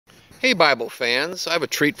Hey Bible fans, I have a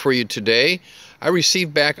treat for you today. I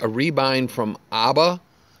received back a Rebind from Abba,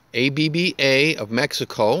 A-B-B-A of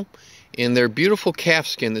Mexico, in their beautiful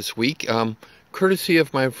calfskin this week, courtesy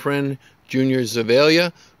of my friend Junior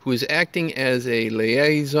Zavelia, who is acting as a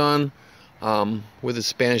liaison with a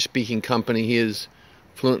Spanish-speaking company. He is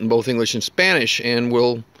fluent in both English and Spanish and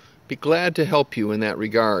will be glad to help you in that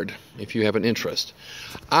regard if you have an interest.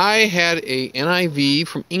 I had a NIV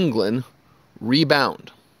from England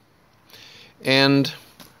rebound. And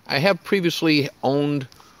I have previously owned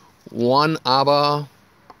one Abba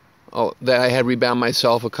that I had rebound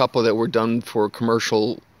myself, a couple that were done for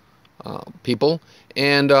commercial people,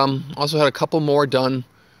 and also had a couple more done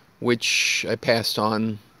which I passed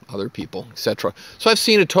on other people, etc. So I've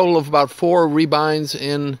seen a total of about 4 rebinds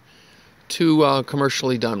and 2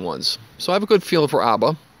 commercially done ones. So I have a good feel for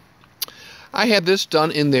Abba. I had this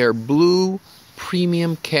done in their blue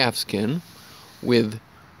premium calfskin with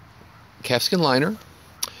calfskin liner,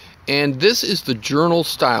 and this is the journal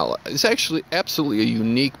style. It's actually absolutely a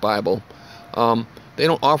unique Bible. They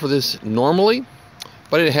don't offer this normally,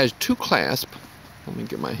 but it has 2 clasps. Let me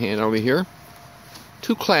get my hand over here.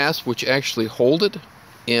 2 clasps which actually hold it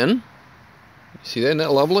in. See that? Isn't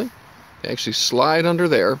that lovely? They actually slide under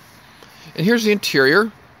there. And here's the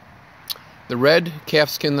interior. The red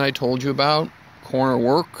calfskin that I told you about, corner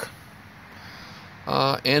work.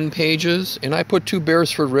 End pages, and I put 2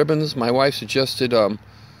 Beresford ribbons. My wife suggested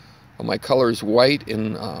my color is white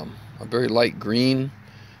and a very light green.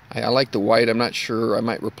 I like the white. I'm not sure. I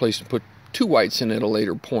might replace and put 2 whites in at a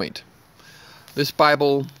later point. This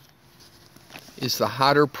Bible is the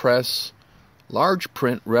Hodder Press large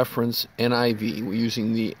print reference NIV. We're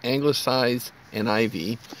using the anglicized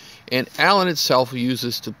NIV, and Allen itself used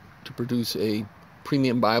this to produce a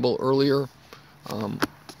premium Bible earlier.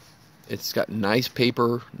 It's got nice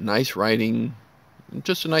paper, nice writing,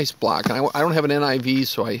 just a nice block. And I don't have an NIV,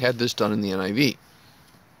 so I had this done in the NIV.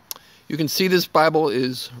 You can see this Bible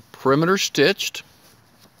is perimeter stitched,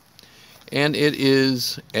 and it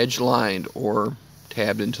is edge lined or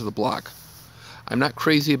tabbed into the block. I'm not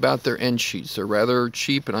crazy about their end sheets. They're rather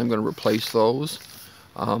cheap, and I'm going to replace those.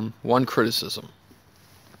 One criticism.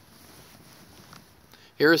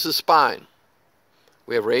 Here's the spine.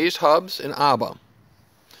 We have raised hubs in Abba.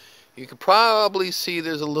 You can probably see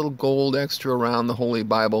there's a little gold extra around the Holy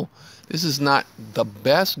Bible. This is not the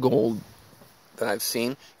best gold that I've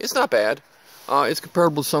seen. It's not bad. It's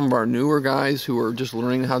comparable to some of our newer guys who are just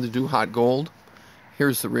learning how to do hot gold.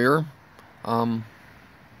 Here's the rear.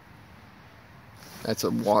 That's a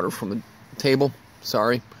water from the table.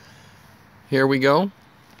 Sorry. Here we go.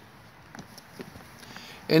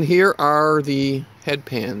 And here are the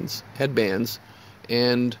headbands.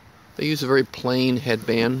 And they use a very plain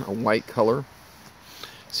headband, a white color.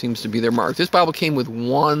 Seems to be their mark. This Bible came with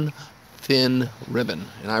 1 thin ribbon,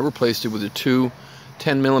 and I replaced it with a 2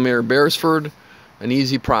 10mm Beresford, an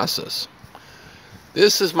easy process.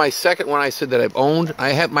 This is my second one I said that I've owned.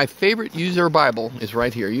 I have my favorite user Bible is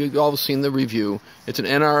right here. You've all seen the review. It's an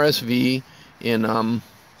NRSV in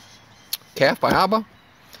calf by Abba.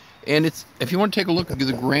 And it's, if you want to take a look at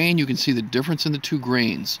the grain, you can see the difference in the 2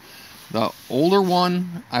 grains. The older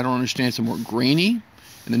one, I don't understand, it's more grainy.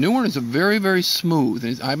 And the new one is a very, very smooth.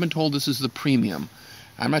 And I've been told this is the premium.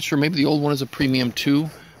 I'm not sure, maybe the old one is a premium too,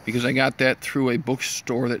 because I got that through a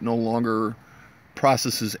bookstore that no longer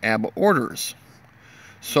processes Abba orders.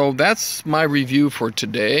 So that's my review for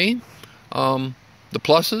today. The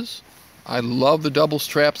pluses, I love the double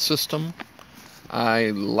strap system. I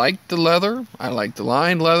like the leather. I like the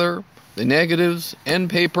lined leather. The negatives, end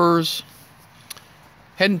papers,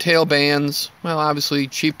 head and tail bands, well, obviously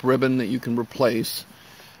cheap ribbon that you can replace.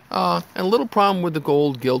 And a little problem with the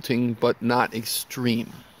gold gilting, but not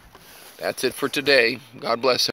extreme. That's it for today. God bless.